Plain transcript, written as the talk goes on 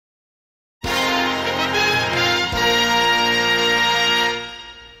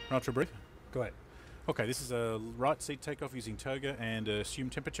nitro brief? Go ahead. Okay, this is a right seat takeoff using toga and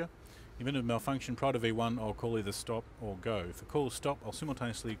assumed temperature. In event of malfunction prior to V1, I'll call either stop or go. If the call is stop, I'll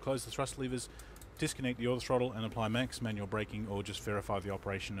simultaneously close the thrust levers, disconnect the auto throttle and apply max manual braking, or just verify the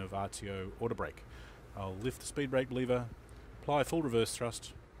operation of RTO auto brake. I'll lift the speed brake lever, apply full reverse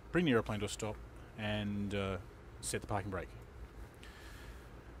thrust, bring the aeroplane to a stop, and set the parking brake.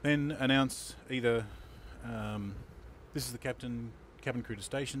 Then announce either this is the captain, cabin crew to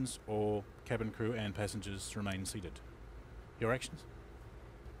stations, or cabin crew and passengers remain seated. Your actions?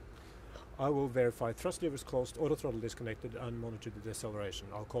 I will verify thrust levers closed, auto throttle disconnected, and monitor the deceleration.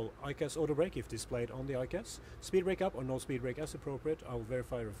 I'll call ICAS auto brake if displayed on the ICAS. Speed brake up or no speed brake as appropriate. I will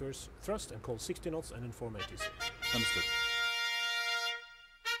verify reverse thrust and call 60 knots and inform ATC. Understood.